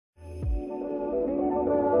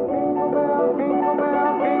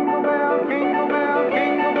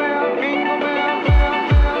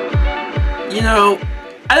You know,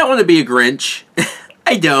 I don't want to be a Grinch.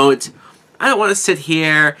 I don't. I don't want to sit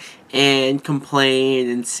here and complain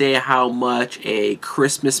and say how much a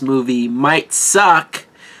Christmas movie might suck.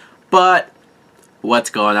 But what's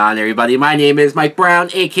going on, everybody? My name is Mike Brown,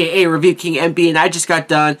 aka Review King MB, and I just got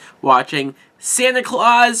done watching Santa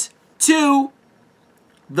Claus 2,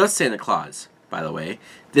 The Santa Claus, by the way.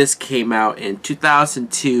 This came out in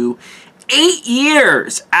 2002, 8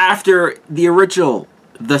 years after the original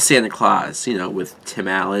The Santa Claus, you know, with Tim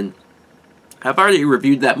Allen. I've already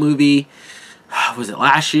reviewed that movie, was it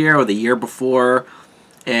last year or the year before?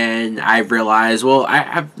 And I realized, well, I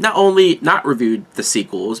have not only not reviewed the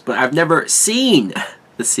sequels, but I've never seen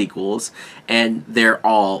the sequels, and they're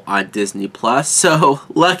all on Disney Plus. So,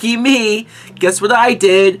 lucky me, guess what I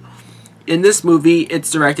did? In this movie,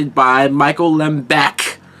 it's directed by Michael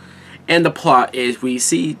Lembeck. And the plot is we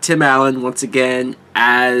see Tim Allen once again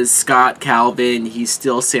as Scott Calvin. He's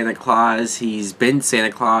still Santa Claus. He's been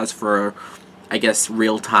Santa Claus for, I guess,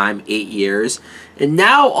 real time, 8 years. And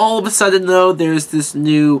now, all of a sudden, though, there's this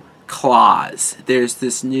new clause. There's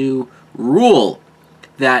this new rule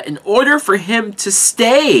that in order for him to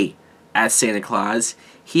stay as Santa Claus,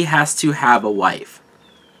 he has to have a wife.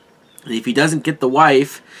 And if he doesn't get the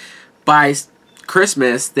wife by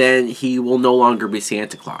Christmas, then he will no longer be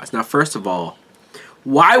Santa Claus. Now, first of all,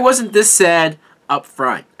 why wasn't this said up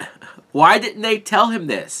front? Why didn't they tell him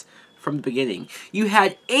this from the beginning? You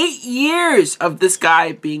had 8 years of this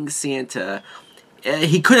guy being Santa.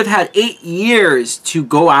 He could have had 8 years to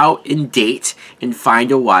go out and date and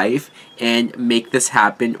find a wife and make this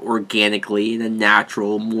happen organically in a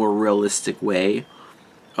natural, more realistic way.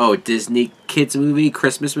 Oh, Disney kids movie,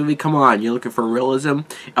 Christmas movie, come on, you're looking for realism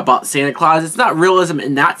about Santa Claus? It's not realism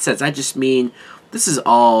in that sense. I just mean this is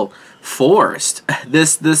all forced.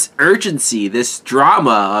 This urgency, this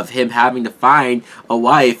drama of him having to find a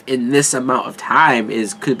wife in this amount of time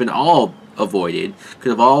could have been all avoided.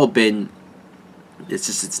 Could have all been,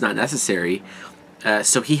 it's not necessary.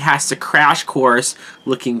 So he has to crash course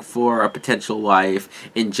looking for a potential wife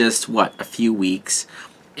in just, what, a few weeks.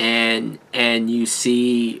 And you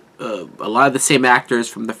see a lot of the same actors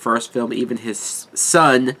from the first film, even his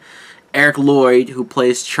son, Eric Lloyd, who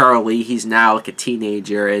plays Charlie. He's now like a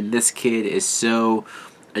teenager, and this kid is so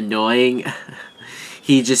annoying.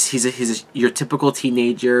 He's your typical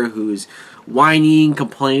teenager who's whining,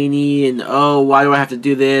 complaining, and oh, why do I have to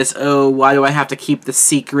do this? Oh, why do I have to keep the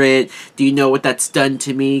secret? Do you know what that's done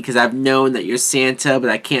to me? Because I've known that you're Santa, but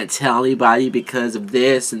I can't tell anybody because of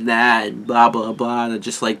this and that and blah, blah, blah. And I'm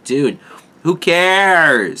just like, dude, who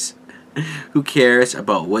cares? Who cares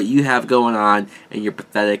about what you have going on in your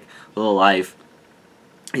pathetic little life?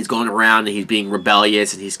 He's going around and he's being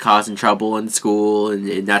rebellious and he's causing trouble in school,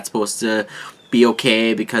 and that's supposed to be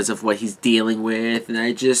okay because of what he's dealing with. And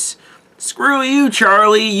I just, screw you,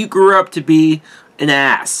 Charlie. You grew up to be an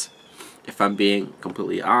ass. If I'm being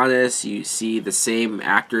completely honest, you see the same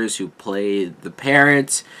actors who play the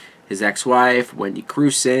parents, his ex-wife, Wendy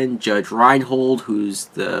Crewson, Judge Reinhold, who's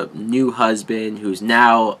the new husband, who's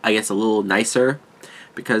now, I guess, a little nicer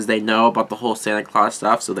because they know about the whole Santa Claus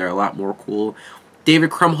stuff, so they're a lot more cool.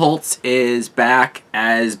 David Krumholtz is back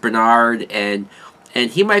as Bernard, and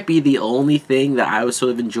he might be the only thing that I was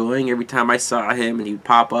sort of enjoying every time I saw him, and he'd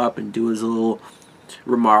pop up and do his little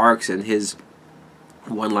remarks and his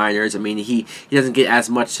one-liners. I mean, he doesn't get as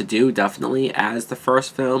much to do, definitely, as the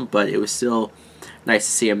first film, but it was still nice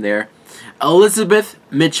to see him there. Elizabeth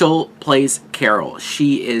Mitchell plays Carol.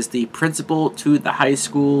 She is the principal to the high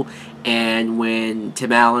school, and when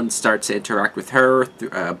Tim Allen starts to interact with her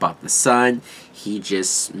about the son, he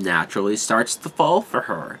just naturally starts to fall for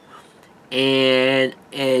her.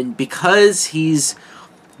 And because he's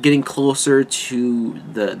getting closer to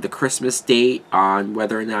the Christmas date on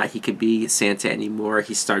whether or not he could be Santa anymore,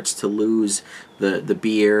 he starts to lose the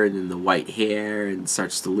beard and the white hair and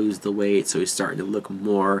starts to lose the weight, so he's starting to look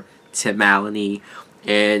more Tim Allen-y.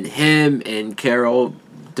 And him and Carol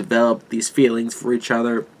develop these feelings for each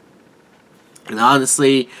other. And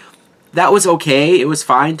honestly, that was okay. It was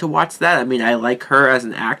fine to watch that. I mean, I like her as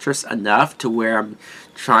an actress enough to where I'm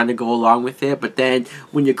trying to go along with it. But then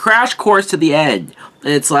when you crash course to the end,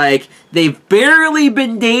 and it's like they've barely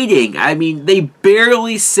been dating. I mean, they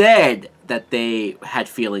barely said that they had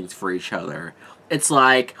feelings for each other. It's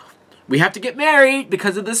like, we have to get married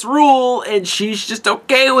because of this rule, and she's just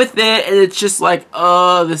okay with it. And it's just like,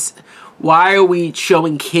 why are we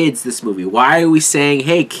showing kids this movie? Why are we saying,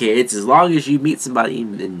 hey kids, as long as you meet somebody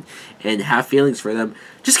and have feelings for them,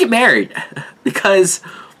 just get married? Because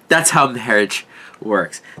that's how marriage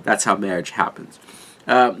works. That's how marriage happens.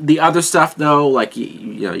 The other stuff, though, like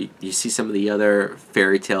you see some of the other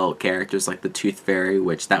fairy tale characters, like the Tooth Fairy,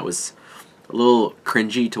 which that was a little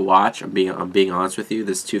cringy to watch. I'm being honest with you.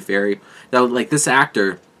 This Tooth Fairy, now, like this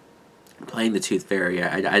actor playing the Tooth Fairy,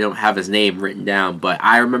 I don't have his name written down, but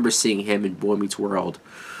I remember seeing him in Boy Meets World.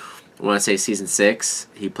 I want to say season 6.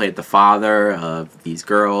 He played the father of these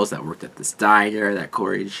girls that worked at this diner that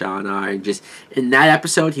Corey and Sean are, and just in that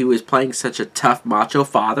episode, he was playing such a tough macho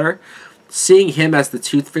father. Seeing him as the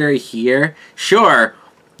Tooth Fairy here, sure,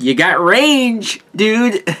 you got range,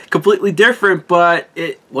 dude. Completely different, but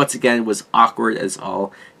it, once again, was awkward as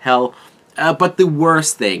all hell. But the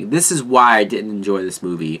worst thing, this is why I didn't enjoy this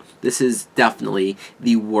movie. This is definitely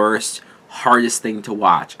the worst, hardest thing to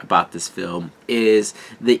watch about this film, is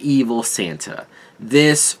the evil Santa.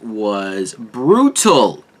 This was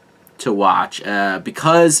brutal to watch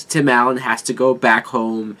because Tim Allen has to go back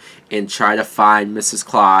home and try to find Mrs.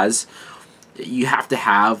 Claus. You have to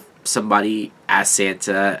have somebody as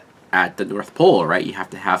Santa at the North Pole, right? You have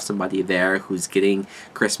to have somebody there who's getting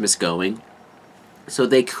Christmas going. So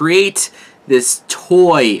they create this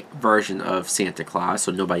toy version of Santa Claus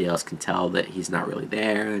so nobody else can tell that he's not really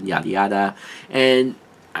there, and yada yada. And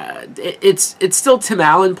it's still Tim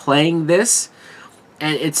Allen playing this,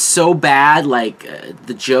 and it's so bad, like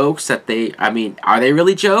the jokes that they, I mean, are they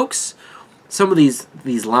really jokes? Some of these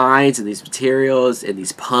lines and these materials and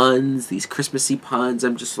these puns, these Christmassy puns,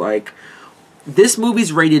 I'm just like, this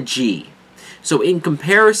movie's rated G. So in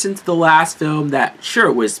comparison to the last film that, sure,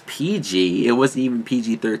 it was PG, it wasn't even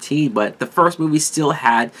PG-13, but the first movie still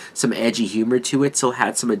had some edgy humor to it, still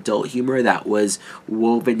had some adult humor that was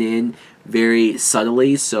woven in very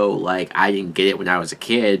subtly. So, like, I didn't get it when I was a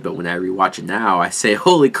kid, but when I rewatch it now, I say,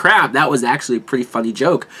 holy crap, that was actually a pretty funny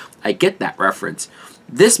joke. I get that reference.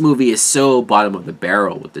 This movie is so bottom of the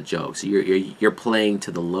barrel with the jokes. You're playing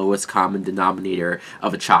to the lowest common denominator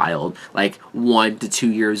of a child, like 1 to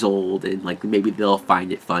 2 years old, and like maybe they'll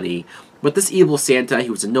find it funny. But this evil Santa, he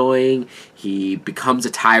was annoying. He becomes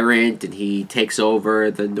a tyrant, and he takes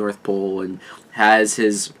over the North Pole and has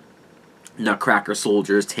his Nutcracker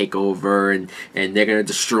soldiers take over, and they're gonna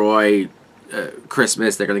destroy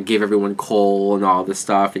Christmas. They're gonna give everyone coal and all this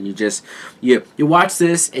stuff, and you watch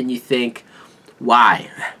this and you think, why?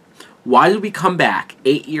 Why did we come back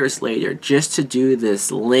 8 years later just to do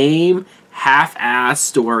this lame, half-ass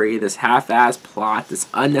story, this half-ass plot, this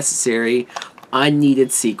unnecessary,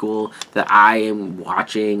 unneeded sequel that I am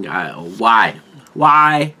watching? Why?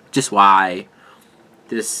 Why? Just why?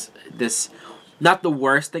 This, not the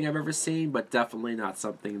worst thing I've ever seen, but definitely not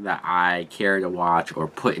something that I care to watch or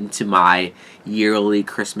put into my yearly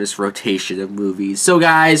Christmas rotation of movies. So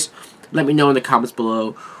guys, let me know in the comments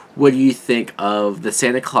below, what do you think of the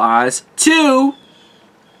Santa Claus 2?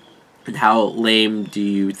 And how lame do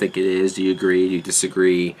you think it is? Do you agree? Do you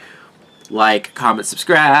disagree? Like, comment,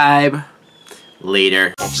 subscribe.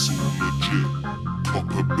 Later. Hustle legit,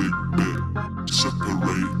 proper big bit,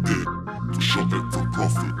 separated, shop it for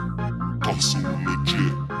profit. Hustle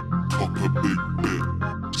legit, proper big bit,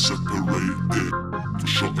 separated,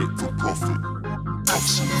 shop it for profit.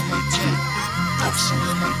 Hustle legit, hustle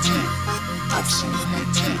legit, hustle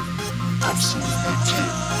legit, hustle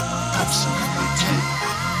legit, hustle legit,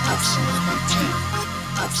 hustle legit,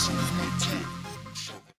 hustle legit.